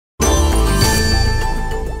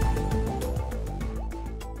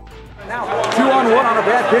2-1 on a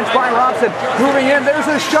bad pinch by Robson. Moving in, there's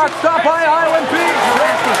a shot, stopped by Iwan.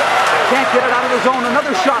 Can't get it out of the zone.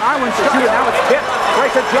 Another shot, Iwan shot it, now it's hit.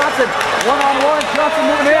 Right to Johnson, one-on-one, Johnson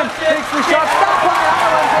moving in, takes the shot, stopped by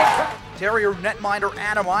Iwan. Terrier netminder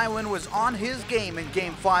Adam Iwan was on his game in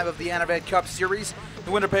Game 5 of the Anavet Cup series.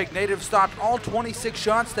 The Winnipeg native stopped all 26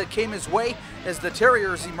 shots that came his way as the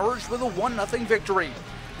Terriers emerged with a 1-0 victory.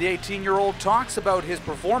 The 18-year-old talks about his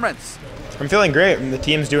performance. I'm feeling great. The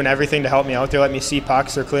team's doing everything to help me out. They let me see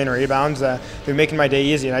pucks or clean rebounds. They're making my day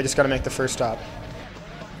easy, and I just got to make the first stop.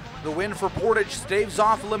 The win for Portage staves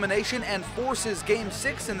off elimination and forces Game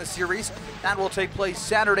 6 in the series. That will take place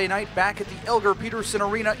Saturday night back at the Elgar Peterson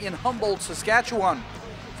Arena in Humboldt, Saskatchewan.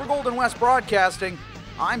 For Golden West Broadcasting,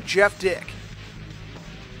 I'm Jeff Dick.